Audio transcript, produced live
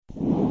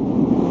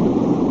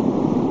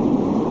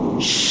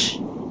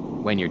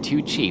when you're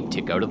too cheap to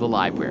go to the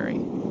library.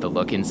 The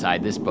look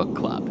inside this book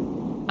club.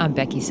 I'm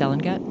Becky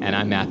Sellengut. And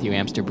I'm Matthew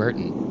Amster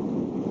Burton.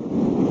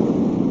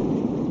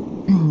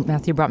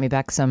 Matthew brought me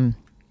back some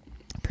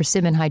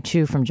persimmon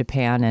haichu from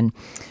Japan, and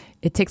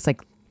it takes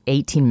like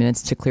 18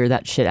 minutes to clear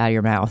that shit out of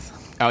your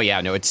mouth. Oh, yeah.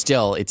 No, it's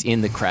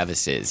in the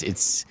crevices.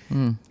 It's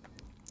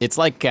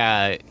like...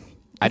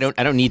 I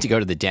don't need to go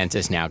to the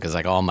dentist now because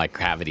like all my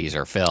cavities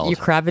are filled. Your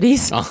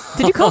cavities?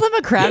 Did you call them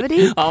a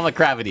cavity? All my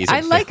cavities are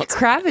filled. I like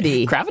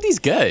cavity. Cavity's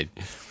good.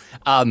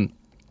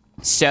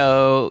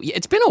 So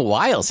it's been a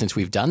while since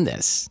we've done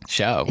this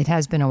show. It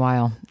has been a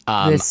while.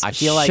 This I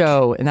feel like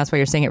show, and that's why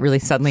you're saying it really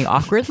suddenly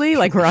awkwardly,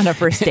 like we're on a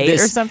first date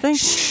or something.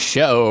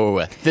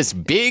 This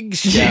big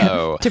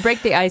show. To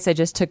break the ice, I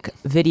just took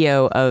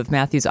video of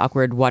Matthew's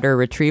awkward water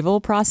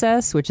retrieval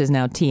process, which is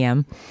now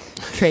TM,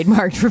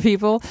 trademarked for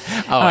people.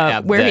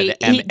 Where he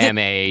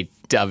MAW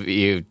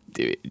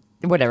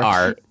whatever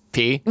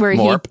RP, where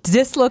Morp. he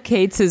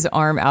dislocates his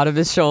arm out of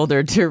his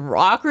shoulder to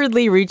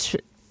awkwardly reach.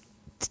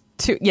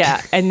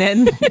 And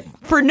then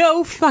for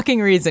no fucking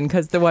reason,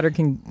 because the water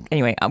can...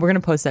 Anyway, we're going to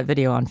post that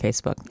video on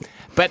Facebook.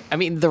 But, I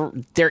mean,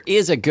 there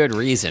is a good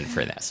reason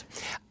for this.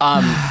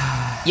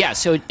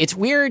 So it's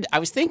weird. I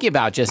was thinking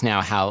about just now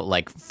how,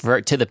 like,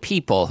 to the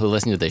people who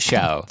listen to the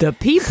show... The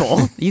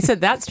people? You said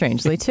that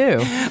strangely,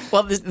 too.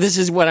 Well, this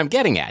is what I'm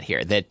getting at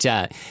here,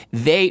 that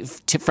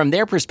from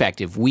their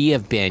perspective, we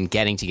have been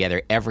getting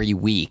together every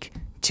week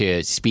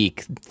to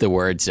speak the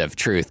words of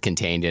truth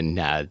contained in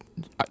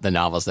the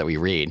novels that we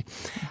read.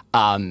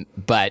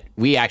 But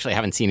we actually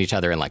haven't seen each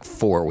other in like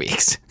 4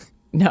 weeks.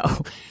 No.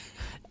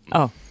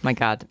 Oh, my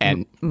God.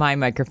 And my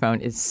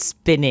microphone is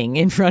spinning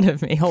in front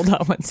of me. Hold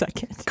on 1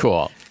 second.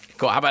 Cool.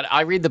 How about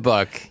I read the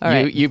book,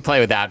 you play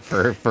with that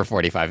for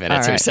 45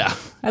 minutes or so.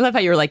 I love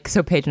how you were like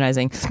so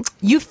patronizing.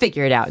 You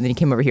figure it out, and then you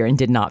came over here and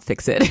did not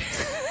fix it.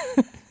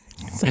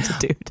 Such a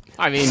dude.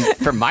 I mean,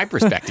 from my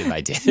perspective,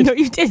 I did. No,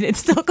 you didn't. It's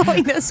still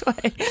going this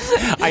way.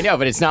 I know,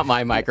 but it's not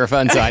my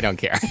microphone, so I don't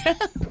care.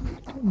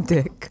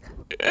 Dick.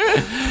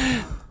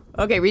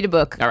 Okay, read a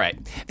book. All right.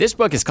 This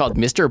book is called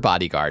Mr.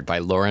 Bodyguard by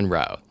Lauren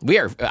Rowe.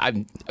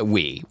 I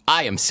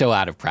am so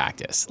out of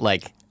practice.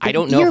 Like, I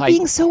don't know You're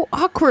being so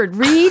awkward.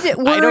 Read words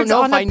on a page. I don't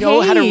know if I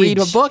know how to read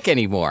a book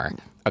anymore.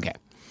 Okay.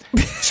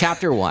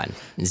 Chapter 1,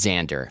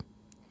 Xander.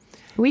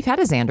 We've had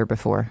a Xander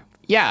before.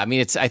 Yeah, I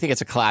mean, I think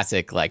it's a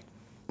classic, like,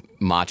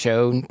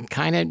 macho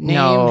kind of name.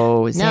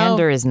 No,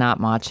 Xander is not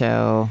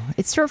macho.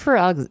 It's short for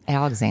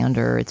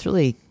Alexander. It's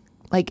really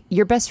like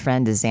your best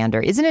friend is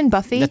Xander. Isn't it in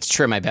Buffy? That's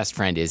true. My best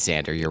friend is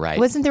Xander. You're right.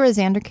 Wasn't there a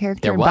Xander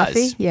character in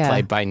Buffy? Yeah.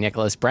 Played by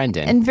Nicholas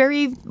Brendan. And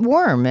very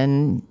warm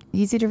and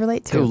easy to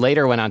relate to. Who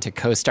later went on to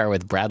co-star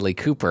with Bradley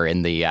Cooper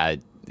in the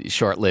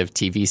short-lived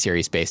TV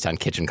series based on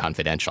Kitchen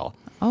Confidential.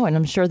 Oh, and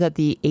I'm sure that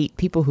the 8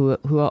 people who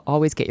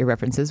always get your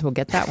references will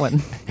get that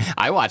one.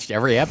 I watched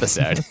every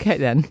episode. Okay,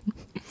 then.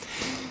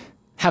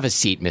 Have a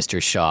seat,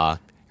 Mr. Shaw.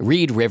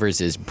 Reed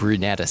Rivers'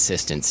 brunette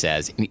assistant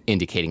says,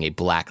 indicating a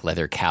black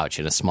leather couch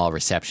in a small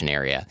reception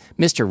area.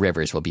 Mr.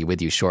 Rivers will be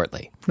with you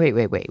shortly.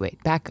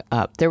 Wait. Back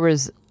up. There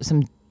was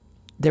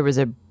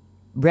a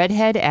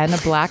redhead and a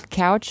black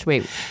couch.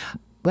 Wait.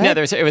 What? No,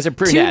 it was a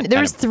brunette.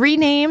 There was 3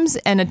 names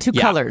and 2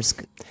 colors.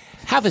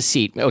 Have a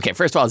seat. Okay,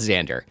 first of all,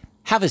 Xander.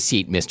 Have a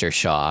seat, Mr.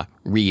 Shaw,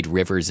 Reed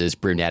Rivers'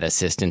 brunette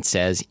assistant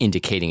says,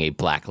 indicating a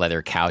black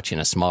leather couch in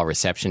a small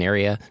reception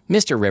area.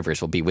 Mr.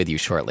 Rivers will be with you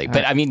shortly.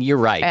 But, I mean, you're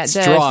right.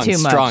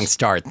 Strong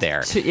start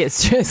there.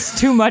 It's just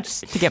too much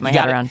to get my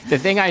head around. The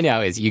thing I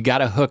know is you got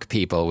to hook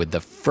people with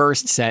the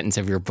first sentence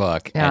of your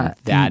book, and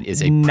that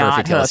is a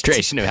perfect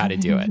illustration of how to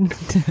do it.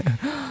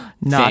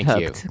 Not Thank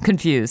hooked. You.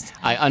 Confused.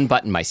 I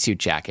unbutton my suit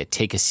jacket,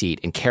 take a seat,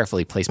 and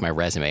carefully place my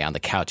resume on the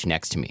couch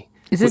next to me.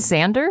 Is this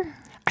Xander?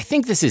 I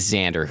think this is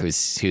Xander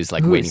who's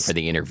waiting for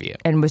the interview.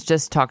 And was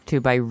just talked to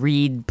by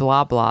Reed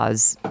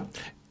Blahblah's.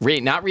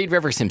 Not Reed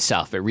Rivers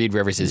himself, but Reed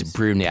Rivers'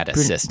 brunette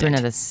assistant.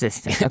 Brunette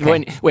assistant.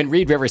 Okay. when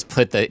Reed Rivers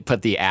put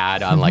the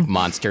ad on like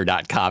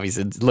Monster.com, he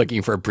said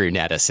looking for a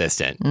brunette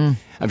assistant.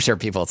 I'm sure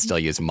people still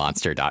use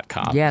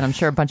Monster.com. Yeah, and I'm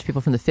sure a bunch of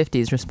people from the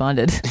 50s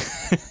responded.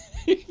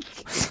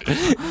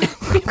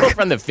 People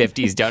from the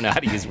 50s don't know how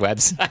to use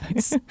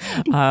websites.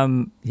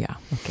 Yeah,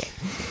 okay.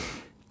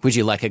 Would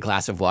you like a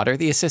glass of water?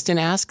 The assistant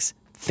asks.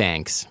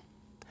 Thanks.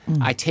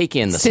 I take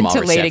in the small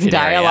scintillating reception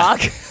dialogue.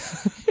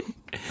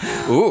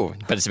 Area. Ooh,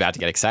 but it's about to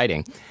get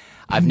exciting.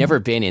 I've never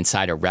been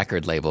inside a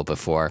record label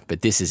before,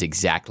 but this is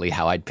exactly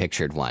how I'd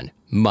pictured one.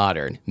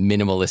 Modern,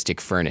 minimalistic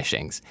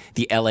furnishings.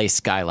 The LA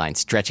skyline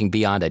stretching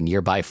beyond a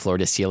nearby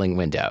floor-to-ceiling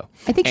window.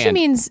 I think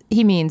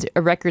he means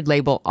a record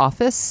label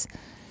office.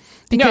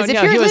 Because if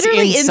he you're was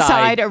literally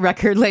inside a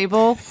record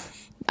label,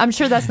 I'm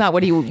sure that's not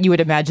what you would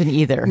imagine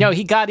either. No,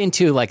 he got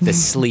into like the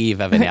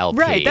sleeve of an LP.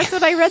 Right, that's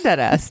what I read that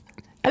as.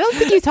 I don't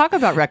think you talk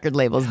about record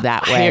labels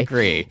that way. I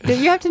agree.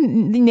 You have to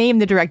name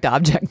the direct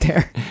object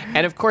there.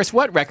 And of course,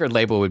 what record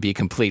label would be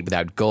complete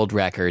without gold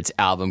records,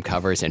 album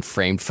covers, and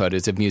framed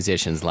photos of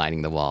musicians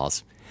lining the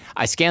walls?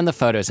 I scan the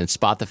photos and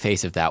spot the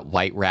face of that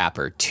white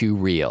rapper, Too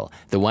Real,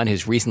 the one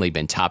who's recently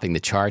been topping the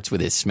charts with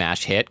his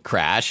smash hit,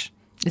 Crash.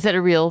 Is that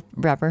a real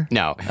rapper?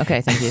 No.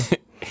 Okay, thank you.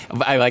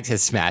 I liked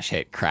his smash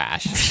hit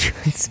Crash.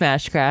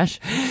 Smash Crash.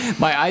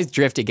 My eyes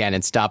drift again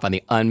and stop on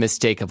the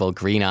unmistakable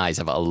green eyes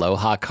of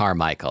Aloha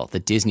Carmichael, the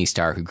Disney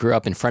star who grew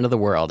up in front of the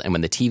world and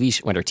when her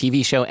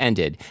TV show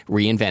ended,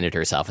 reinvented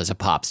herself as a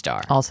pop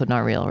star. Also not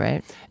real,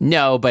 right?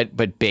 No, but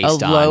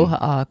based Aloha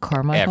on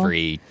Carmichael?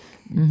 every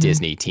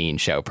Disney teen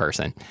show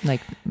person.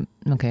 Like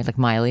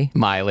Miley.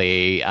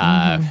 Miley,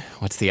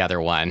 what's the other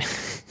one?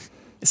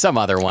 Some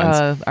other ones.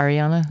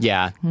 Ariana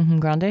Yeah.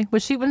 Grande.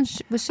 Was she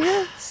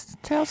a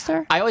child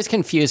star? I always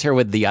confuse her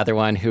with the other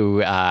one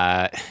who,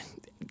 I'm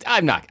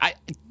not.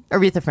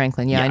 Aretha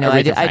Franklin. Yeah, Yeah, I know.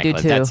 Aretha I do Franklin.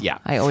 too. That's- yeah.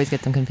 I always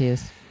get them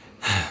confused.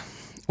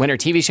 When her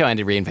TV show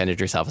ended, reinvented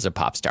herself as a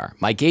pop star.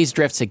 My gaze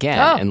drifts again.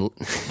 Oh. And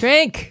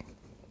Drink.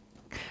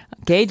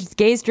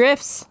 Gaze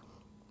drifts.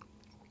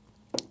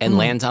 and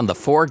lands on the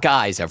four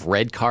guys of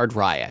Red Card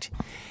Riot.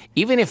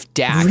 Even if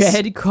Dax,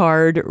 Red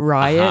Card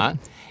Riot.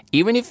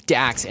 even if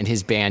Dax and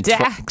his band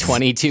Dax.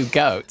 22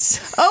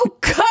 Goats Oh,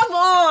 come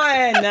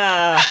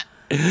on.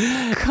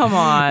 Come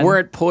on.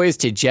 weren't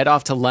poised to jet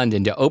off to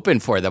London to open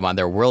for them on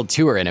their world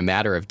tour in a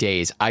matter of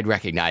days, I'd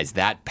recognize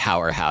that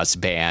powerhouse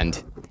band.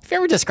 Have you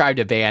ever described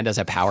a band as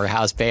a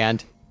powerhouse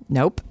band?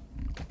 Nope.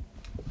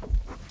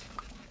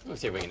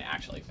 Let's see if we can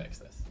actually fix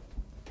this.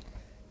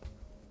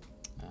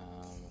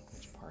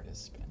 Which part is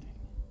spinning?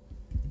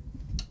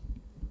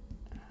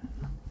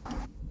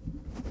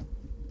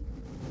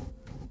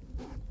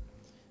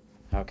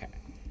 Okay.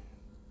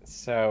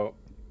 So,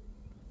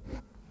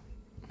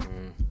 if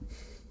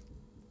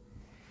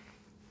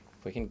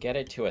we can get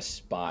it to a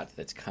spot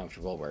that's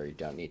comfortable where you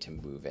don't need to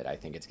move it, I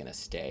think it's going to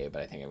stay,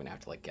 but I think I'm going to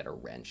have to get a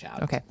wrench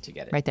out Okay. to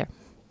get it. Right there.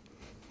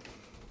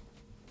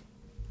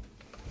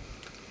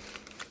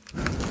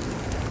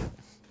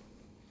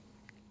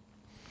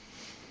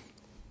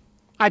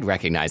 I'd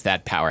recognize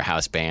that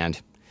powerhouse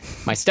band.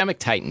 My stomach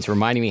tightens,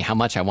 reminding me how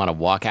much I want to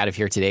walk out of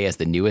here today as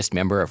the newest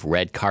member of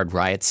Red Card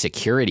Riot's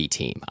security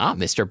team.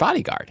 Mr.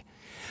 Bodyguard.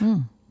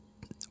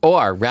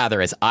 Or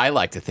rather, as I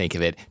like to think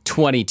of it,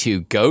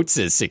 22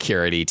 Goats'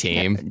 security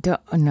team.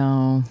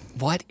 No.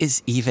 What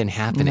is even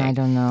happening? I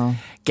don't know.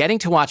 Getting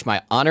to watch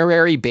my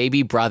honorary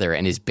baby brother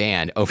and his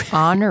band over.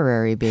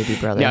 Honorary baby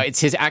brother. No,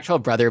 it's his actual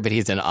brother, but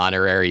he's an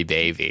honorary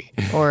baby.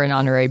 Or an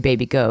honorary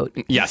baby goat.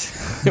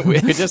 Yes. We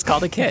just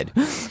called a kid.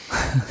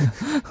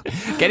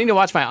 Getting to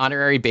watch my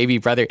honorary baby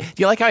brother. Do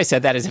you like how I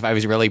said that as if I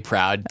was really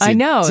proud to, I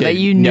know, to that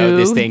you know knew.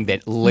 this thing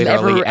that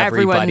literally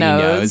Everyone everybody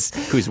knows.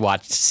 who's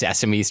watched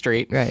Sesame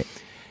Street? Right.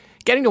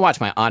 Getting to watch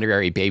my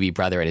honorary baby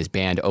brother and his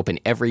band open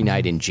every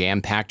night in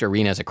jam-packed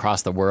arenas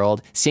across the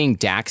world, seeing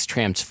Dax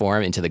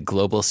transform into the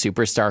global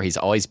superstar he's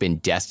always been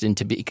destined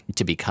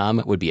to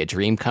become would be a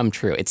dream come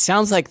true. It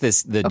sounds like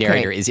the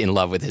narrator is in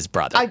love with his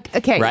brother.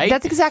 Okay, right?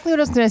 That's exactly what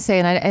I was going to say,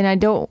 and I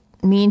don't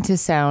mean to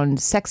sound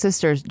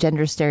sexist or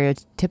gender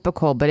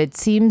stereotypical, but it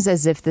seems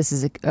as if this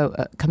is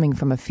coming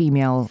from a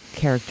female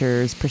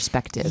character's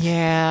perspective.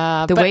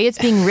 Yeah, The way it's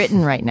being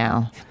written right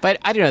now. But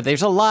I don't know.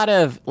 There's a lot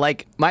of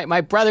like my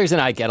brothers and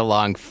I get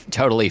along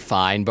totally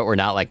fine, but we're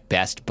not like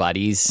best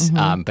buddies.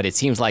 But it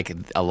seems like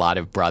a lot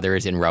of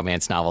brothers in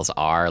romance novels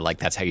are like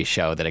that's how you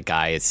show that a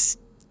guy is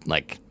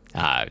like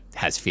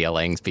has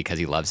feelings because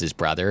he loves his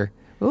brother.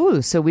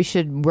 Ooh, so we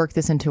should work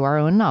this into our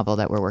own novel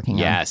that we're working on.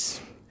 Yes.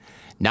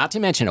 Not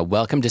to mention a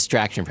welcome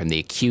distraction from the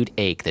acute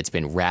ache that's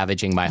been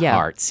ravaging my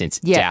heart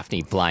since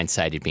Daphne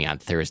blindsided me on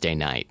Thursday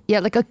night. Yeah,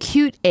 like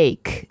acute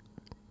ache.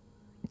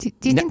 Do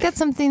you think that's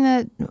something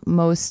that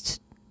most...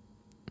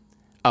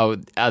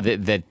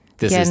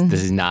 This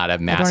is not a I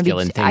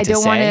masculine thing to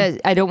say.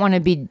 I don't want to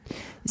be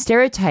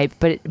stereotyped,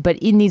 but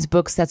in these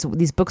books,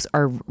 these books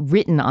are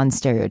written on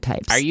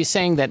stereotypes. Are you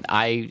saying that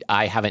I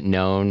haven't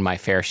known my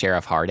fair share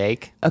of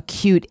heartache?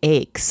 Acute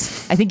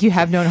aches. I think you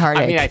have known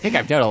heartache. I mean, I think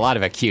I've known a lot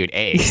of acute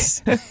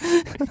aches.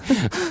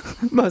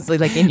 Mostly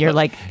like in your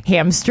like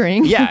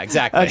hamstring. Yeah,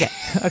 exactly.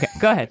 Okay,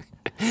 go ahead.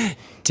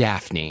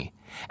 Daphne.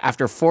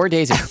 After 4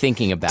 days of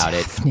thinking about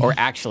it, or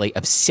actually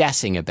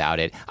obsessing about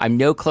it, I'm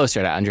no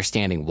closer to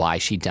understanding why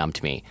she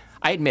dumped me.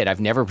 I admit I've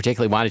never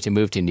particularly wanted to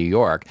move to New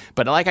York,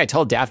 but like I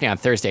told Daphne on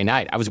Thursday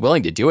night, I was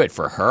willing to do it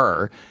for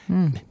her.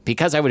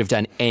 Because I would have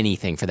done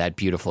anything for that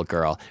beautiful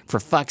girl. For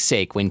fuck's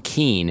sake, when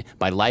Keen,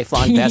 my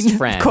lifelong best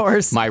friend, of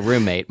course. my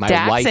roommate, my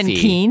Dax wifey... and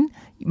Keen?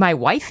 My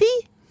wifey?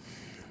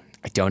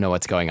 I don't know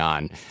what's going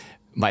on.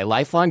 My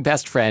lifelong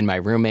best friend, my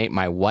roommate,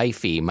 my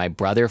wifey, my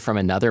brother from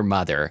another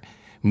mother,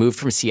 moved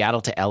from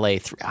Seattle to LA.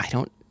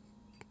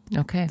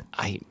 Okay.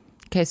 I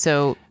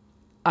So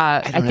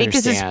I think understand.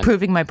 this is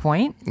proving my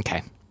point.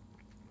 Okay.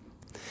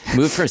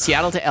 Moved from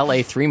Seattle to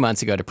LA 3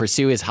 months ago to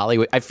pursue his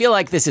Hollywood. I feel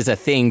like this is a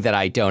thing that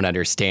I don't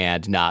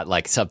understand, not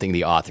like something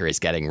the author is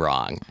getting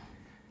wrong.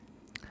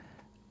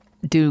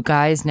 Do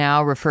guys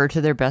now refer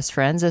to their best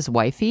friends as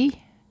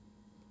wifey?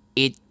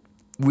 It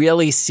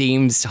really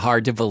seems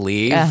hard to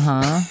believe.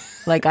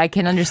 Like I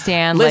can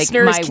understand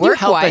Listeners, like my can you work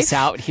help wife. us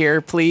out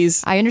here,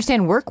 please? I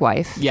understand work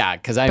wife. Yeah,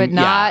 because I'm But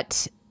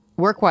not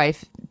work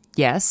wife.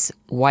 Yes.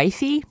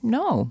 Wifey?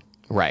 No.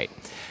 Right.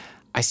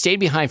 I stayed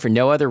behind for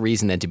no other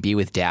reason than to be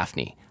with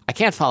Daphne. I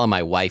can't follow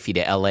my wifey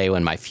to LA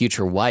when my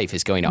future wife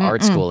is going to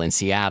art school in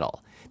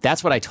Seattle.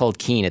 That's what I told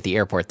Keen at the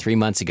airport 3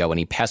 months ago when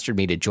he pestered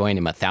me to join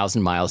him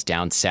 1,000 miles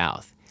down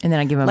south. And then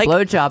I give him a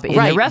blowjob in the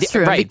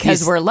restroom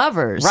because we're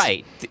lovers.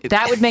 Right.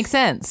 That would make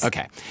sense.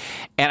 Okay.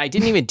 And I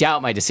didn't even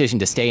doubt my decision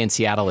to stay in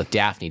Seattle with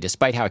Daphne,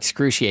 despite how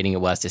excruciating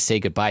it was to say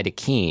goodbye to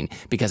Keen,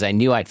 because I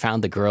knew I'd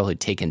found the girl who'd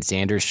taken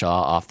Xander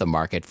Shaw off the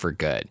market for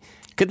good.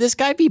 Could this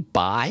guy be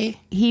bi?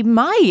 He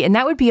might, and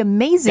that would be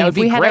amazing if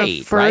we had our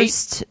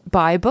first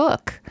bi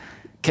book.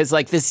 Because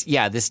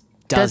this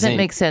doesn't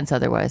make sense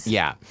otherwise.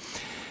 Yeah.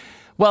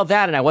 Well,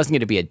 that, and I wasn't going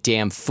to be a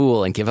damn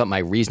fool and give up my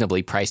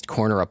reasonably priced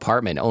corner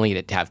apartment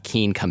only to have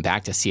Keen come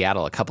back to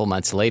Seattle a couple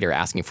months later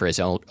asking for his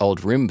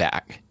old room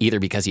back, either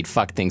because he'd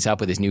fucked things up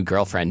with his new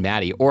girlfriend,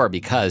 Maddie, or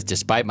because,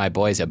 despite my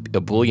boy's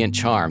ebullient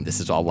charm, this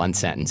is all one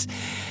sentence,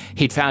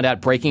 he'd found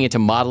out breaking into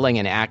modeling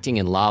and acting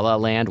in La La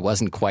Land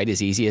wasn't quite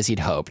as easy as he'd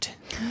hoped.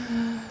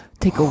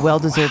 Take a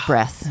well-deserved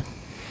breath.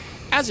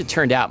 As it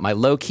turned out, my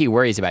low-key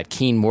worries about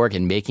Keen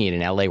Morgan making it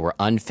in L.A. were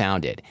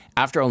unfounded.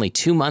 After only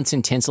 2 months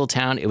in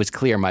Tinseltown, it was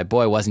clear my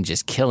boy wasn't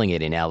just killing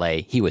it in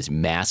L.A., he was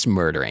mass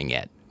murdering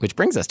it. Which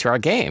brings us to our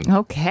game.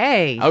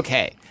 Okay.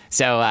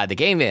 So the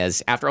game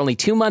is, after only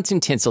 2 months in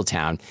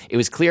Tinseltown, it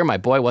was clear my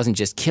boy wasn't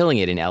just killing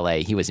it in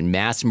L.A., he was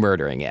mass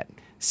murdering it.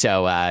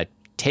 So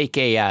take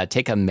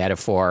a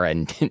metaphor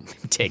and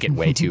take it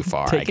way too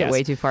far, I guess. Take it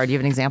way too far. Do you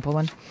have an example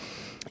one?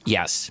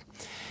 Yes.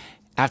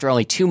 After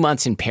only 2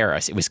 months in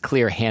Paris, it was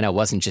clear Hannah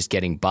wasn't just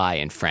getting by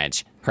in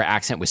French. Her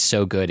accent was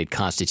so good it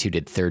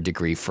constituted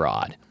third-degree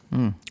fraud.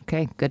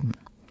 Okay, good.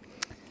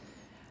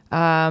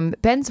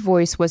 Ben's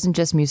voice wasn't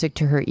just music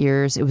to her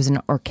ears. It was an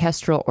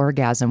orchestral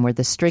orgasm where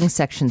the string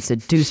section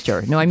seduced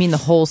her. No, I mean the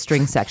whole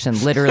string section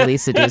literally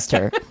seduced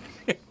her.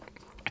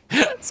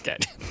 That's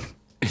good.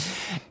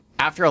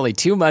 After only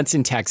 2 months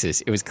in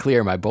Texas, it was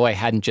clear my boy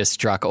hadn't just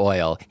struck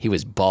oil. He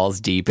was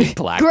balls deep in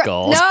black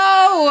gold.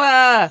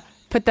 No!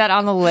 Put that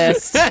on the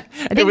list. I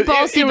think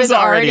balls deep is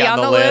already on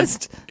the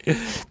list.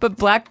 But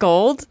black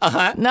gold?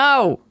 Uh-huh.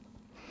 No.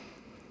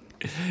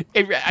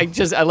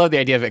 I love the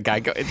idea of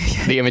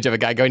the image of a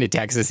guy going to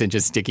Texas and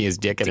just sticking his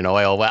dick in an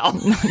oil well.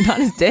 Not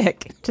his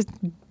dick. Just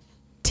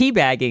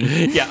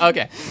teabagging. Yeah,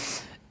 okay.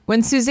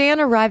 When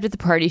Suzanne arrived at the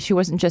party, she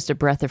wasn't just a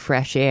breath of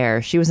fresh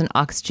air. She was an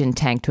oxygen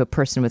tank to a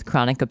person with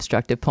chronic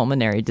obstructive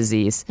pulmonary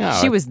disease.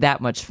 Oh. She was that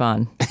much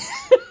fun.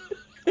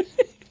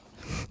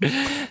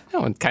 That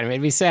one kind of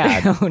made me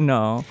sad. Oh,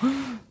 no.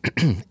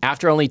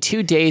 After only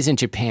 2 days in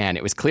Japan,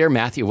 it was clear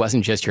Matthew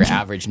wasn't just your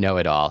average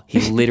know-it-all. He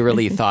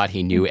literally thought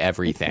he knew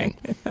everything.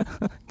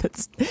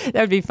 That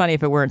would be funny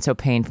if it weren't so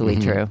painfully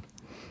true.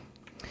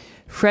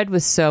 Fred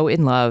was so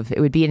in love, it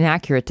would be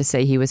inaccurate to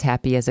say he was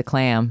happy as a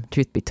clam.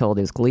 Truth be told,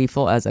 he was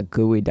gleeful as a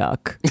gooey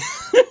duck.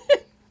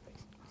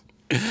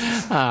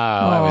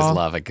 I always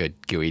love a good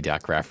gooey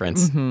duck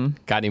reference.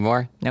 Got any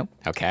more? Nope.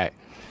 Okay.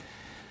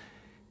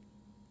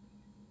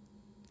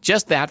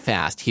 Just that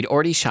fast, he'd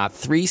already shot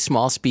 3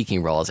 small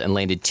speaking roles and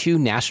landed 2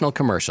 national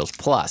commercials,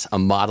 plus a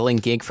modeling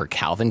gig for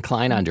Calvin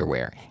Klein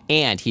underwear.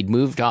 And he'd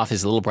moved off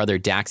his little brother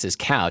Dax's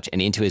couch and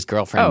into his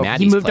girlfriend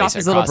Maddie's place. He moved off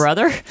his little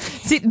brother?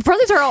 See,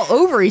 brothers are all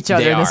over each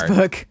other in this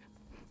book.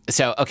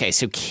 So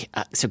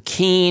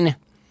Keen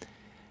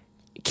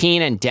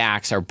and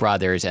Dax are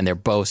brothers, and they're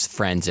both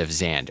friends of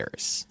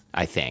Xander's,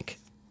 I think.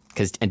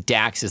 And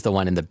Dax is the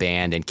one in the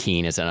band, and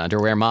Keen is an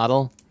underwear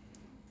model.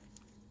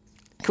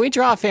 Can we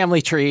draw a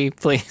family tree,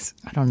 please?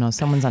 I don't know.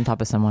 Someone's on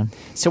top of someone.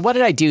 So what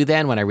did I do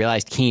then when I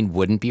realized Keen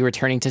wouldn't be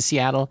returning to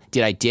Seattle?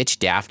 Did I ditch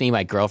Daphne,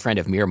 my girlfriend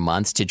of mere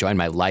months, to join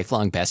my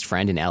lifelong best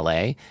friend in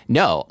L.A.?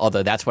 No,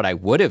 although that's what I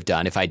would have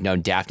done if I'd known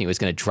Daphne was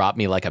going to drop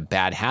me like a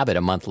bad habit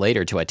a month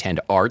later to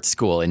attend art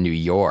school in New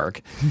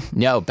York.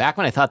 No, back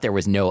when I thought there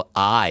was no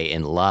I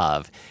in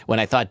love, when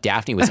I thought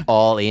Daphne was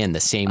all in the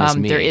same as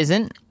me. There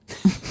isn't?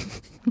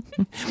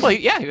 Well,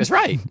 yeah, he was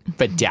right.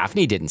 But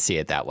Daphne didn't see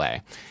it that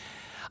way.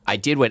 I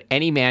did what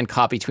any man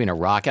caught between a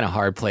rock and a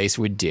hard place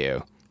would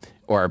do.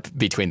 Or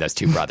between those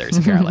two brothers,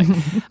 apparently.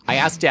 I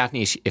asked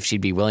Daphne if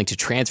she'd be willing to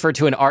transfer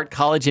to an art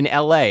college in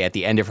L.A. at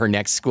the end of her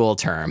next school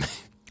term.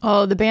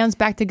 Oh, the band's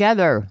back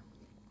together.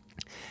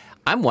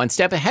 I'm one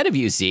step ahead of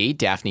you, Z,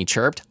 Daphne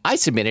chirped. I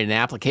submitted an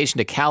application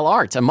to Cal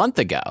Arts a month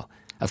ago.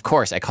 Of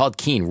course, I called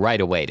Keen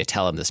right away to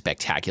tell him the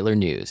spectacular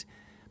news.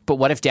 But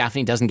what if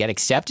Daphne doesn't get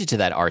accepted to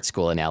that art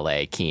school in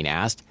L.A., Keen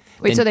asked.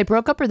 Wait, so they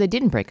broke up or they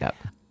didn't break up?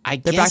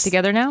 They're back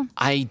together now?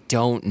 I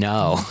don't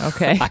know.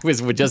 Okay. I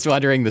was just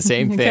wondering the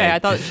same thing. Okay, I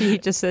thought he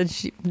just said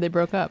they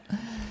broke up.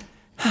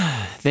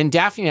 Then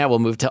Daphne and I will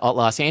move to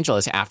Los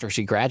Angeles after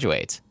she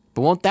graduates.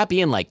 But won't that be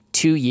in like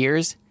 2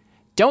 years?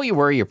 Don't you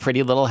worry your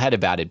pretty little head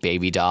about it,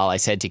 baby doll, I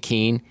said to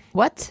Keen.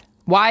 What?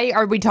 Why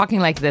are we talking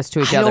like this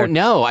to each other? I don't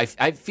know. I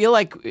feel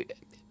like,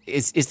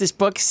 is this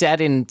book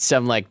set in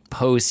some like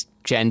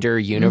post-gender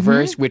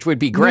universe, which would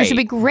be great. Which would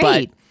be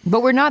great.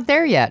 But we're not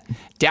there yet.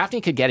 Daphne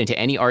could get into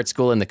any art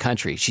school in the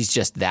country. She's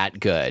just that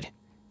good.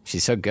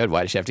 She's so good.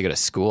 Why does she have to go to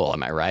school?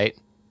 Am I right?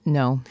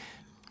 No.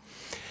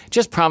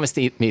 Just promise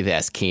me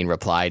this, Keen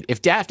replied.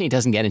 If Daphne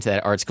doesn't get into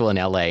that art school in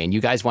L.A. and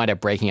you guys wind up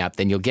breaking up,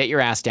 then you'll get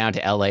your ass down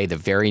to L.A. the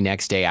very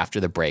next day after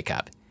the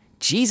breakup.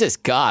 Jesus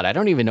God, I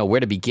don't even know where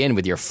to begin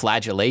with your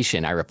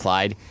flagellation, I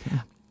replied.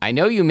 I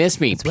know you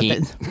miss me,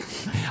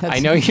 I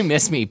know you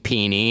miss me,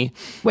 Peenie.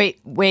 Wait,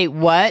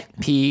 what?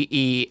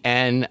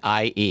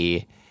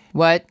 P-E-N-I-E.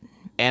 What?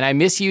 And I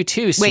miss you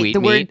too, sweet Wait, the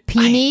word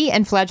peenie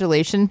and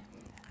flagellation?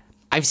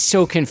 I'm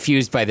so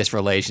confused by this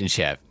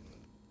relationship.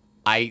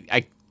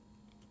 I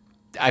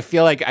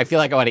feel like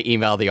I want to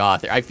email the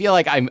author. I feel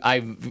like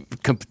I've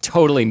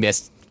totally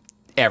missed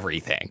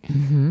everything.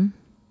 Mm-hmm.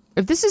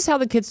 If this is how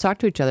the kids talk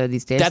to each other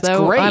these days, that's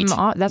though, great.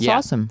 That's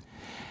awesome.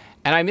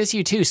 And I miss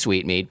you too,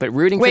 sweet meat. But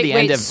rooting for the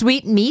end of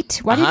sweet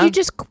meat. Why did you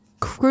just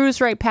cruise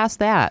right past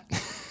that?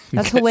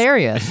 That's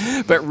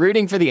hilarious. But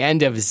rooting for the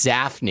end of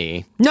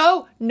Zaphne.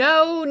 No.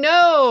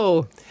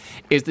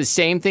 Is the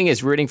same thing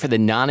as rooting for the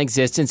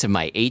non-existence of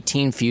my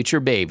 18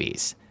 future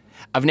babies.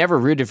 I've never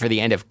rooted for the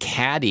end of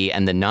Caddy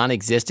and the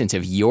non-existence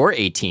of your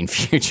 18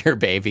 future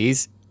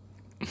babies.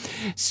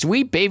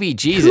 Sweet baby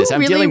Jesus,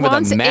 I'm dealing with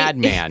a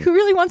madman. Who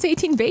really wants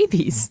 18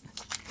 babies?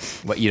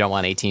 What, you don't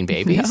want 18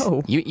 babies?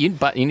 No. You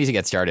need to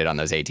get started on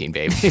those 18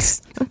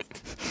 babies.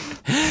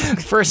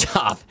 First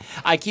off,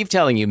 I keep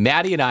telling you,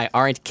 Maddie and I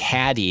aren't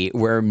catty,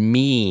 we're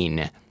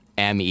mean.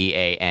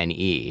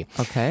 M-E-A-N-E.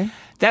 Okay.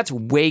 That's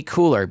way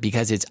cooler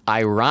because it's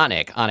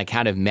ironic on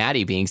account of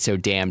Maddie being so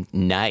damn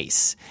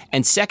nice.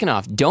 And second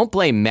off, don't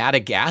blame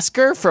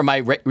Madagascar for my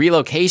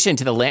relocation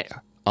to the land.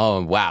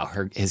 Oh, wow.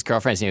 His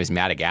girlfriend's name is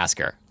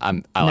Madagascar.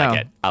 I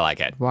like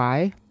it.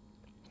 Why?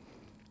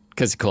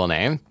 Because it's a cool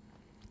name.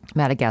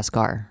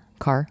 Madagascar.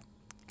 Car?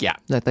 Yeah.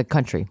 The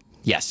country.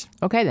 Yes.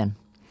 Okay, then.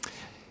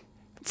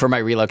 For my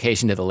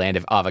relocation to the land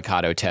of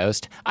avocado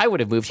toast, I would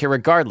have moved here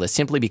regardless,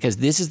 simply because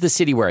this is the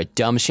city where a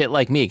dumb shit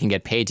like me can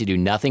get paid to do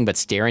nothing but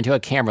stare into a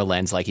camera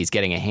lens like he's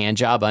getting a hand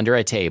job under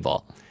a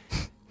table.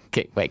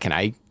 Okay, wait, can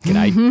I,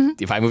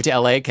 if I move to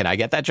LA, can I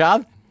get that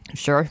job?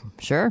 Sure,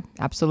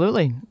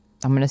 absolutely.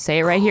 I'm going to say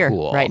it right here,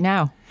 right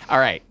now. All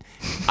right.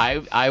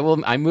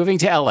 I'm moving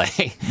to LA.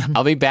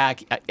 I'll be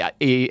back.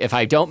 If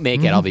I don't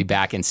make it, I'll be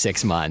back in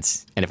 6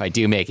 months. And if I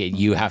do make it,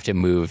 you have to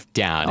move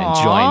down and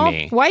join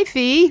me.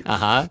 Wifey.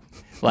 Uh-huh.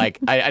 Like,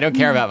 I don't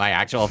care about my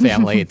actual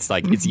family. It's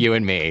like, it's you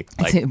and me.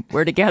 Like,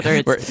 we're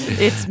together.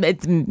 It's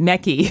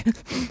Mecky.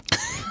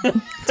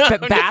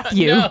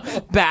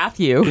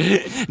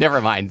 Bathew.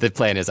 Never mind. The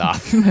plan is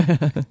off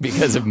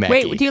because of Mecky.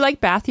 Wait, do you like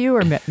Bathew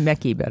or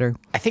Mecky better?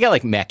 I think I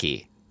like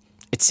Mecky.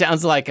 It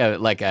sounds like a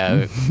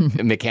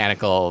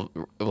mechanical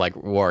like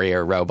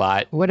warrior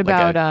robot. What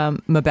about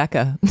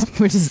Mabecca,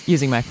 which is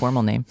using my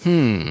formal name?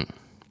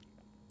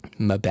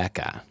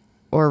 Mabecca.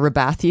 Or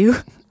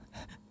Rabathu.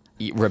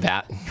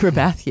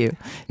 Rabathu.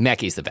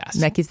 Mecky's the best.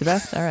 Mecky's the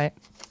best? All right.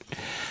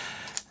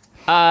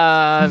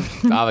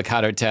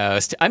 Avocado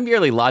toast. I'm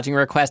merely lodging a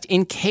request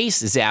in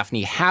case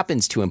Zaphne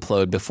happens to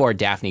implode before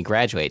Daphne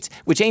graduates,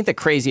 which ain't the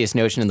craziest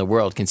notion in the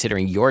world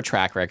considering your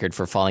track record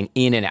for falling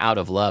in and out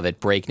of love at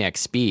breakneck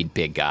speed,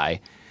 big guy.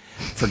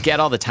 Forget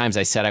all the times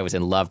I said I was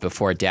in love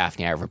before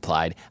Daphne, I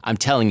replied. I'm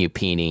telling you,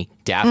 Peenie,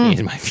 Daphne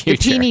is my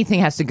future. The Peenie thing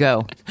has to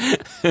go.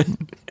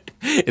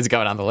 Is it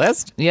going on the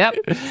list? Yep.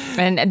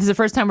 And this is the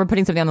first time we're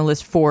putting something on the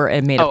list for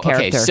a made-up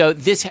character. Okay, so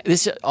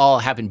this all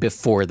happened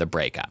before the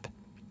breakup,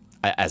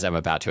 as I'm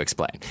about to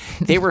explain.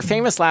 They were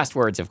famous last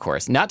words, of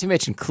course, not to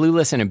mention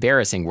clueless and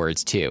embarrassing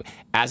words, too.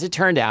 As it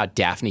turned out,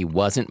 Daphne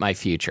wasn't my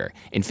future.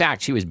 In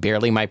fact, she was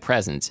barely my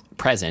present,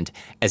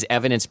 as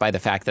evidenced by the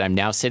fact that I'm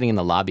now sitting in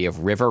the lobby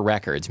of River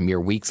Records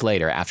mere weeks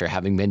later after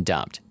having been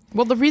dumped.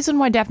 Well, the reason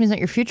why Daphne's not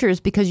your future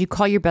is because you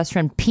call your best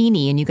friend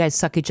Peenie and you guys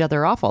suck each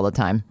other off all the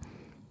time.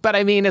 But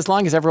I mean, as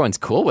long as everyone's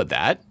cool with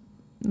that.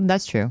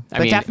 That's true.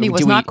 But Daphne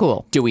was not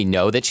cool. Do we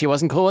know that she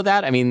wasn't cool with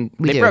that? I mean,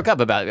 they broke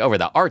up over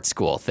the art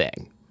school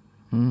thing.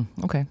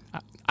 Okay.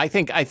 I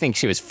think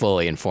she was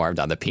fully informed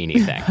on the Peenie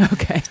thing.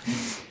 Okay.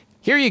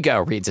 Here you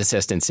go, Reed's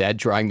assistant said,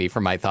 drawing me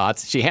from my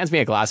thoughts. She hands me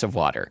a glass of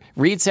water.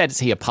 Reed says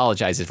he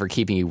apologizes for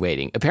keeping you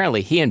waiting.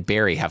 Apparently, he and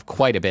Barry have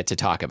quite a bit to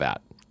talk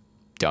about.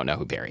 Don't know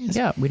who Barry is.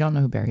 Yeah, we don't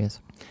know who Barry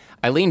is.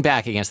 I lean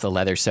back against the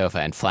leather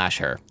sofa and flash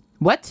her.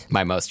 What?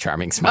 My most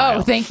charming smile.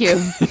 Oh, thank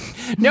you.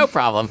 No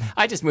problem.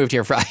 I just moved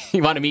here Friday.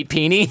 You want to meet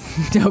Peenie?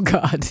 Oh,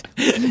 God.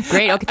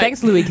 Great. Okay,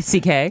 thanks, Louis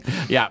C.K.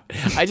 Yeah,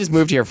 I just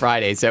moved here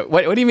Friday. So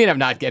what do you mean I'm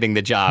not getting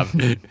the job?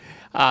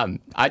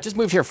 I just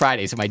moved here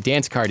Friday, so my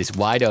dance card is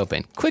wide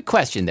open. Quick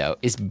question, though.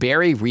 Is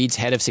Barry Reed's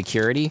head of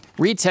security?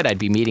 Reed said I'd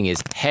be meeting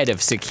his head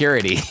of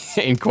security,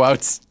 in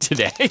quotes,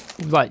 today.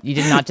 What? You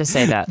did not just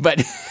say that.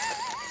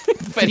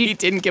 But he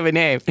didn't give a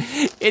name.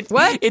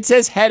 What? It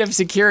says head of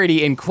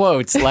security in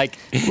quotes, like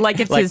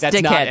it's his that's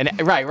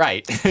dickhead.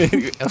 Right.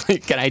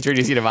 Can I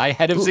introduce you to my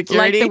head of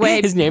security? Like the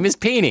way, his name is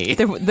Peenie.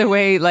 The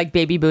way like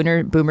baby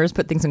boomers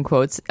put things in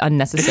quotes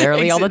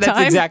unnecessarily all the time.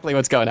 That's exactly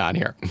what's going on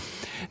here.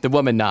 The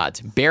woman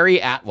nods.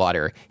 Barry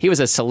Atwater. He was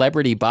a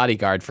celebrity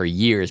bodyguard for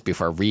years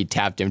before Reed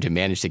tapped him to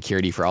manage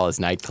security for all his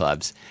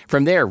nightclubs.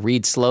 From there,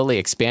 Reed slowly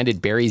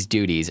expanded Barry's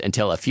duties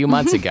until a few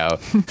months ago.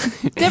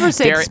 Never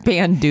say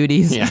expand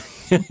duties. Yeah.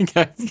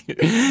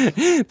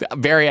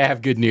 Barry, I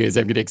have good news.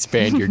 I'm going to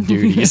expand your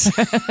duties.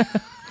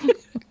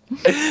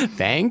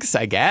 Thanks,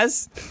 I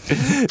guess.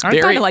 I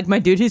kind of like my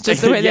duties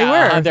just the way they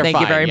were. Thank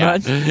you very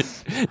much.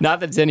 Not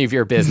that it's any of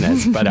your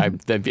business, but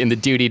in the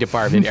duty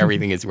department,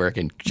 everything is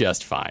working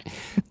just fine.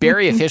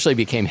 Barry officially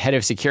became head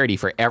of security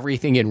for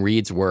everything in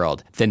Reed's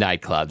world, the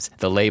nightclubs,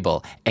 the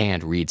label,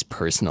 and Reed's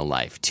personal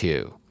life,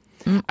 too.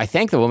 I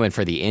thank the woman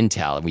for the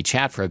intel, and we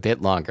chat for a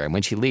bit longer, and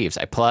when she leaves,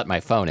 I pull out my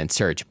phone and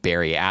search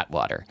Barry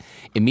Atwater.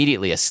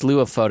 Immediately, a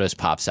slew of photos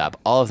pops up,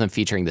 all of them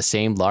featuring the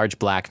same large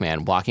black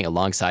man walking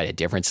alongside a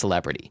different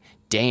celebrity.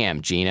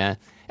 Damn, Gina.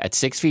 At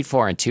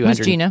 6'4" and 200...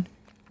 Who's Gina?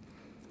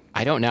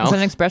 I don't know. Is that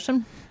an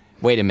expression?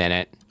 Wait a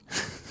minute.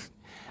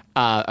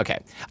 Okay.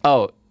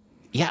 Oh,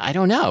 yeah, I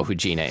don't know who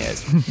Gina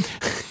is.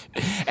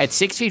 At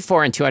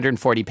 6'4" and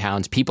 240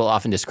 pounds, people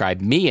often describe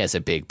me as a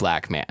big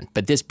black man,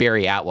 but this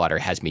Barry Atwater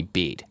has me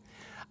beat.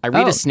 I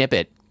read a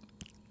snippet.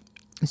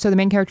 So the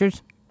main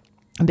character's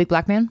a big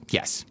black man?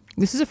 Yes.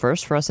 This is a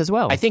first for us as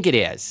well. I think it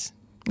is.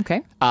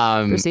 Okay.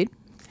 Proceed.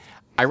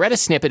 I read a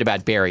snippet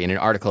about Barry in an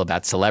article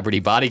about celebrity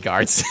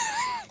bodyguards.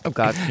 Oh,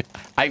 God.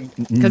 I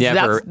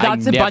never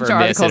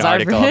miss an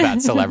article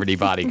about celebrity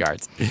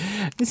bodyguards.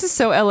 This is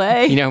so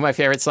L.A. You know who my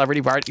favorite celebrity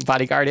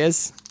bodyguard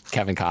is?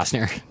 Kevin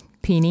Costner.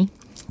 Peony,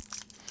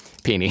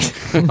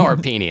 or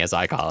Peony as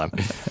I call him.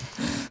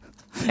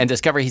 And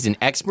discover he's an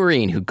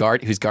ex-Marine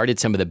who's guarded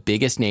some of the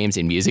biggest names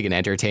in music and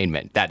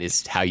entertainment. That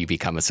is how you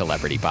become a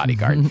celebrity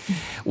bodyguard.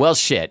 Well,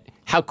 shit.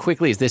 How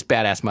quickly is this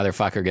badass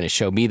motherfucker going to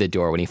show me the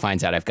door when he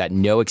finds out I've got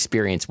no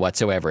experience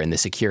whatsoever in the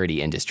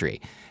security industry?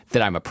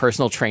 That I'm a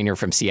personal trainer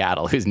from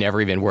Seattle who's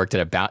never even worked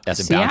as a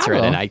bouncer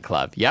at a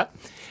nightclub. Yep.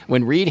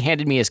 When Reed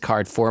handed me his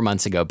card 4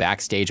 months ago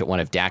backstage at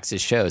one of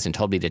Dax's shows and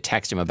told me to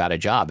text him about a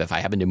job if I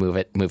happened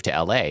to move to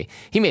L.A.,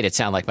 he made it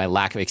sound like my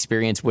lack of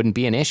experience wouldn't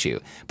be an issue.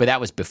 But that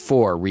was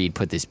before Reed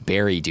put this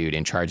Barry dude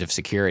in charge of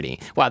security.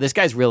 Wow, this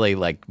guy's really,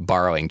 like,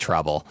 borrowing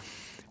trouble,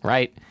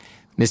 right?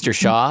 Mr.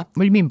 Shaw? What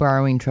do you mean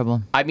borrowing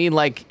trouble? I mean,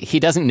 like, he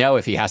doesn't know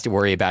if he has to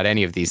worry about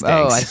any of these things.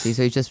 Oh, I see.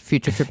 So he's just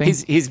future tripping?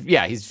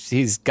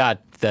 He's got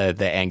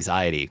the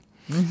anxiety,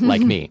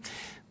 like me.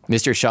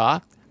 Mr. Shaw?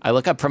 I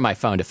look up from my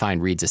phone to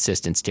find Reed's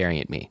assistant staring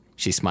at me.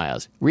 She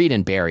smiles. Reed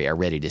and Barry are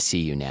ready to see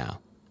you now.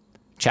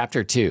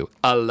 Chapter 2.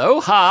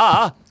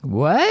 Aloha!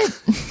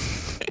 What?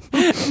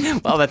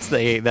 Well,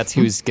 that's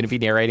who's going to be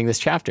narrating this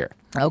chapter.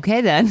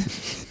 Okay, then.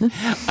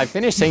 I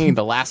finished singing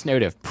the last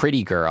note of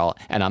Pretty Girl,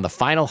 and on the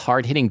final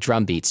hard-hitting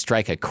drum beat,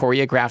 strike a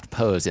choreographed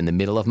pose in the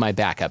middle of my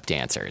backup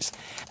dancers.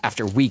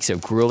 After weeks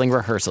of grueling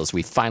rehearsals,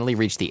 we finally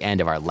reached the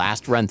end of our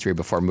last run-through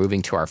before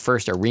moving to our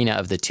first arena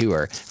of the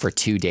tour for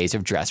 2 days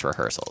of dress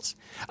rehearsals.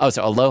 Oh,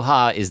 so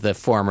Aloha is the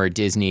former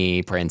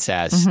Disney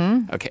princess.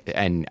 Mm-hmm. Okay,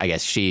 and I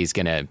guess she's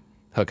going to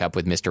hook up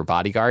with Mr.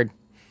 Bodyguard.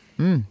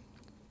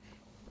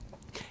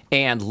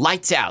 And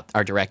lights out,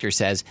 our director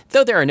says,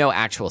 though there are no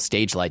actual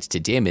stage lights to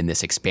dim in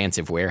this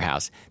expansive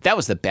warehouse. That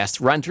was the best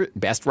run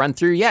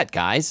through yet,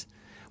 guys.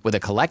 With a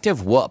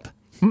collective whoop.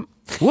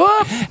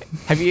 Whoop!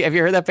 Have you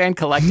heard that band,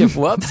 Collective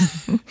Whoop?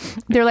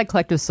 They're like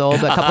Collective Soul,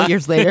 but a couple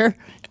years later.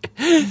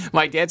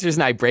 My dancers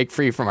and I break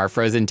free from our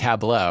frozen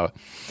tableau.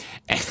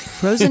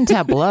 Frozen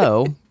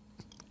tableau?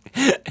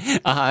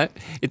 Uh-huh.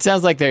 It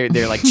sounds like they're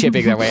like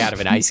chipping their way out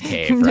of an ice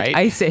cave, right?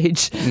 Ice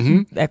Age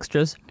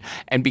extras.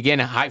 And begin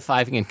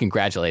high-fiving and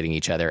congratulating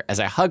each other. As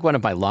I hug one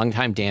of my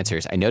longtime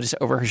dancers, I notice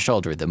over her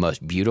shoulder the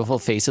most beautiful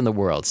face in the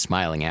world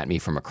smiling at me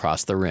from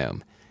across the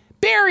room.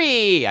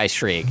 Barry! I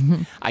shriek.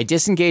 I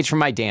disengage from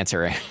my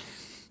dancer.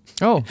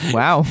 Oh,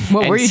 wow.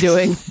 What were you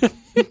doing?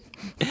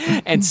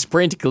 And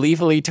sprint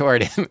gleefully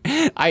toward him.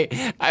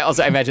 I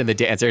also imagine the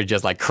dancer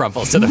just like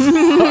crumples to the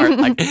floor.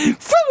 Like,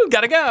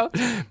 gotta go.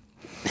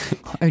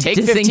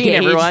 Take 15,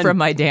 everyone. From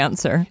my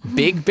dancer.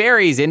 Big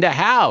Barry's into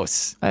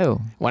house.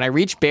 Oh. When I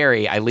reach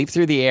Barry, I leap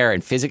through the air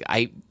and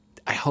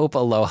I hope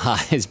Aloha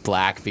is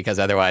black because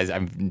otherwise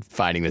I'm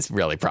finding this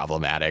really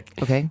problematic.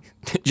 Okay.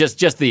 just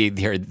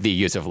the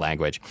use of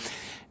language.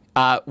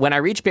 When I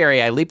reach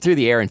Barry, I leap through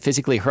the air and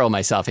physically hurl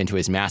myself into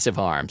his massive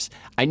arms.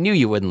 I knew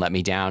you wouldn't let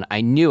me down. I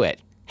knew it.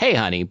 Hey,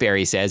 honey,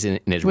 Barry says in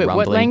his rumbling.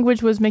 What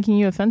language was making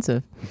you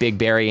offensive? Big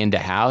Barry into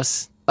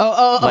house.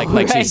 Like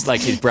right.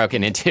 she's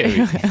broken into.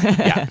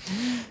 Yeah.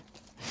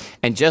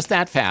 And just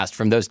that fast,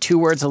 from those 2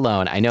 words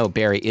alone, I know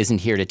Barry isn't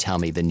here to tell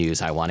me the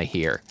news I want to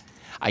hear.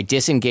 I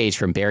disengage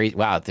from Barry.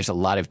 Wow, there's a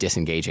lot of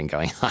disengaging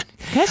going on.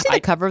 Can I see the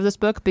cover of this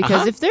book?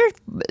 Because if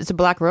it's a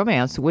black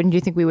romance, wouldn't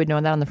you think we would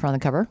know that on the front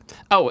of the cover?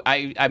 Oh,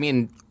 I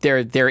mean,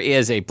 there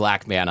is a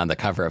black man on the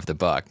cover of the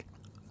book.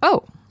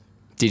 Oh.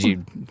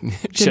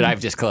 Should I have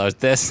disclosed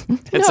this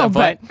at some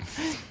point? But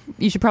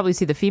you should probably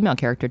see the female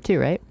character too,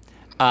 right?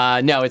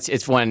 No,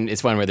 it's one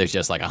where there's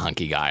just like a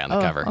hunky guy on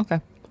the cover. Okay.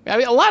 I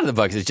mean, a lot of the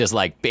books is just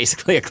like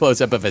basically a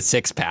close-up of a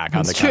 6-pack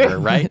on the cover,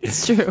 right?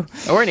 It's true.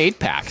 Or an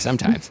 8-pack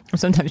sometimes. Or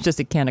sometimes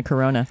just a can of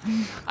Corona.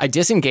 I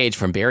disengage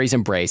from Barry's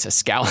embrace, a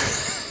scowl,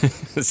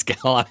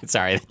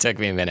 sorry, that took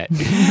me a minute,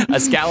 a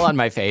scowl on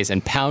my face,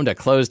 and pound a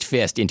closed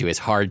fist into his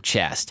hard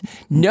chest.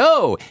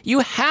 No, you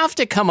have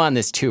to come on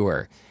this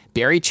tour.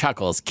 Barry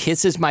chuckles,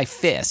 kisses my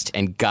fist,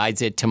 and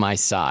guides it to my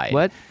side.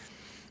 What?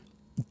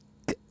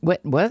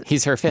 What?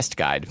 He's her fist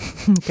guide.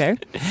 Okay.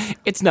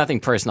 It's nothing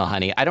personal,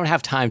 honey. I don't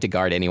have time to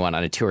guard anyone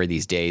on a tour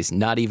these days,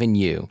 not even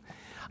you.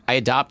 I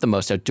adopt the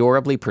most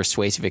adorably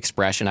persuasive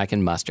expression I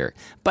can muster.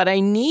 But I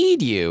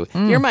need you.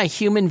 You're my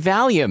human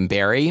Valium,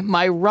 Barry,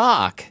 my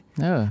rock.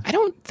 Oh. I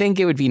don't think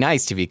it would be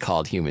nice to be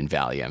called human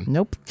Valium.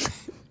 Nope.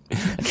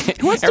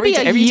 Who wants to be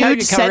a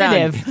huge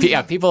sedative?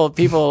 Yeah,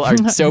 people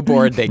are so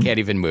bored they can't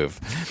even move.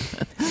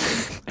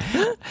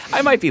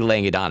 I might be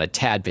laying it on a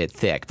tad bit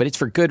thick, but it's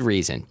for good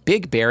reason.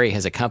 Big Barry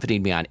has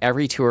accompanied me on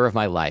every tour of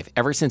my life,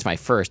 ever since my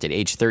first at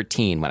age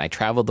 13, when I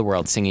traveled the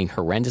world singing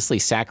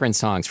horrendously saccharine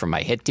songs from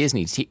my hit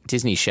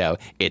Disney show,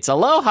 It's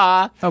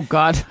Aloha! Oh,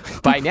 God.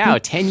 By now,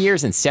 10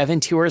 years and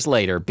 7 tours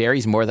later,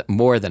 Barry's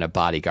more than a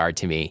bodyguard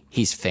to me.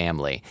 He's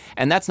family.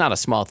 And that's not a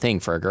small thing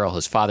for a girl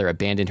whose father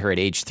abandoned her at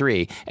age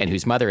 3 and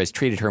whose mother has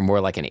treated her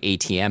more like an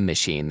ATM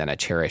machine than a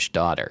cherished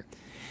daughter.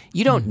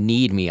 You don't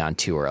need me on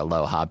tour,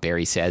 Aloha,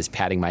 Barry says,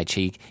 patting my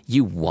cheek.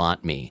 You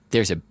want me.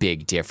 There's a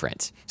big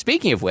difference.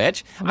 Speaking of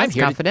which, I'm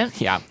here confident.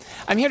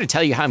 I'm here to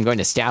tell you how I'm going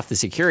to staff the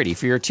security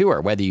for your tour,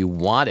 whether you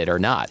want it or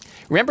not.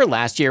 Remember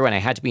last year when I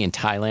had to be in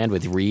Thailand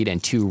with Reed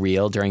and Too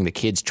Real during the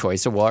Kids'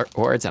 Choice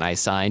Awards and I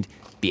signed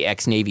the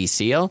ex-Navy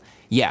SEAL?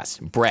 Yes,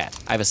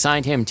 Brett. I've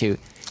assigned him to...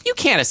 You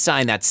can't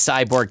assign that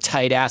cyborg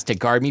tight ass to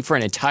guard me for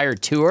an entire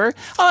tour.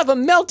 I'll have a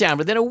meltdown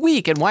within a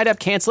week and wind up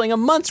canceling a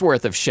month's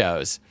worth of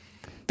shows.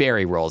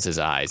 Barry rolls his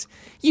eyes.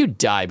 You'd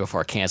die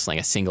before canceling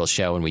a single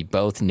show, and we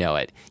both know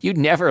it. You'd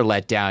never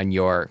let down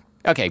your...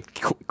 Okay,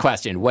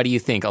 question. What do you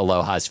think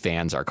Aloha's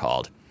fans are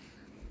called?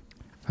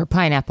 Her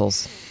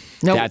pineapples.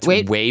 No, That's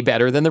wait. way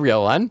better than the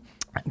real one.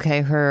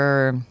 Okay,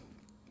 her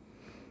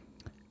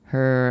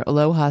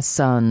Aloha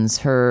Sons,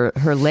 her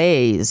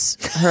Lays,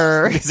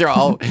 her... These are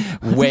all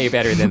way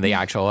better than the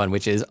actual one,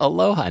 which is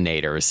Aloha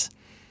Naders.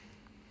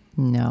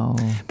 No.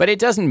 But it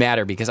doesn't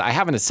matter because I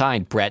haven't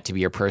assigned Brett to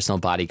be your personal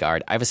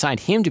bodyguard. I've assigned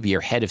him to be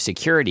your head of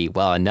security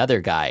while another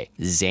guy,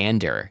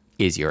 Xander,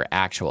 is your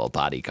actual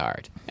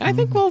bodyguard. And I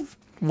think we'll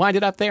wind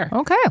it up there.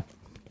 Okay.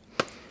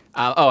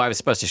 I was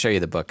supposed to show you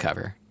the book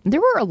cover.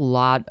 There were a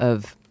lot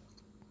of...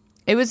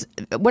 It was...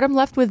 What I'm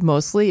left with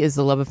mostly is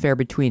the love affair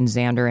between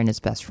Xander and his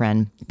best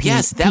friend,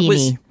 Yes, that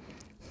was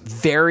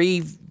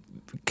very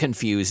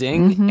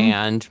confusing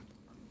and...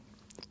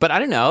 But I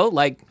don't know,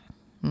 like...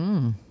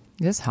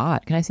 This is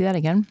hot. Can I see that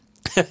again?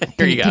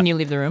 Here you go. Can you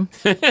leave the room?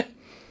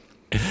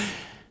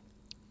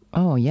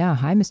 Oh, yeah.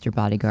 Hi, Mr.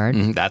 Bodyguard.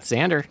 That's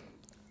Xander.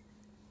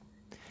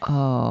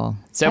 Oh.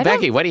 So,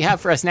 Becky, what do you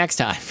have for us next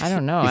time? I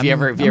don't know. If you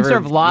ever sort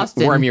of lost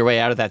worm your way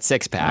out of that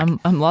 6-pack.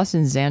 I'm lost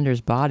in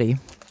Xander's body.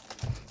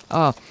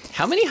 Oh.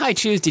 How many high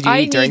chews did you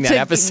eat during that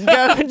episode?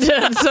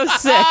 I'm so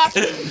sick.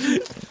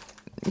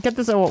 Get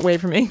this away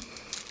from me.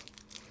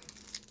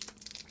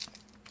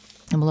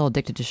 I'm a little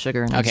addicted to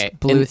sugar, and I just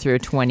blew through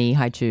 20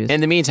 high chews. In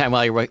the meantime,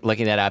 while you're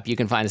looking that up, you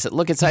can find us at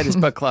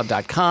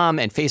lookinsidethisbookclub.com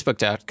and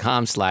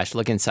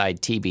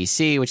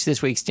facebook.com/lookinsidetbc, which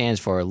this week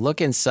stands for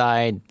Look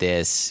Inside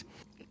This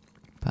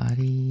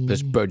Body.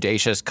 This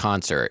bodacious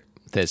concert.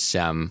 This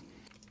I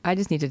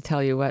just need to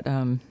tell you what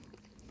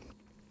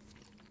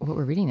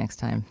we're reading next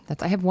time.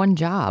 I have one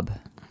job.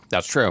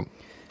 That's true.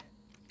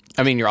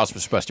 I mean, you're also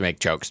supposed to make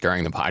jokes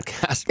during the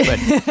podcast, but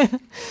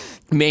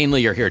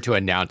mainly you're here to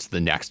announce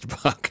the next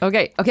book.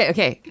 Okay.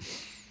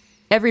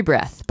 Every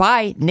Breath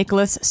by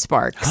Nicholas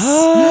Sparks.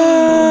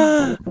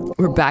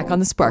 We're back on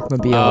the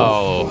Sparkmobile.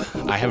 Oh,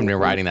 I haven't been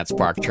riding that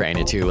spark train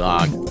in too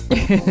long.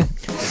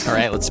 All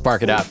right, let's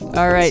spark it up.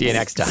 All right. See you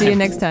next time. See you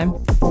next time.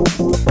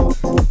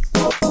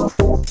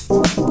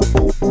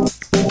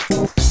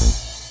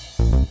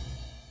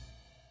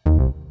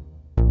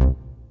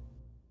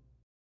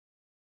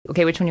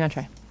 Okay, which one do you want to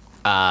try?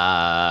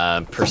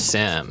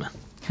 Persim.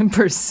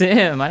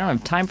 Persim. I don't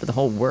have time for the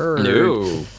whole word. No.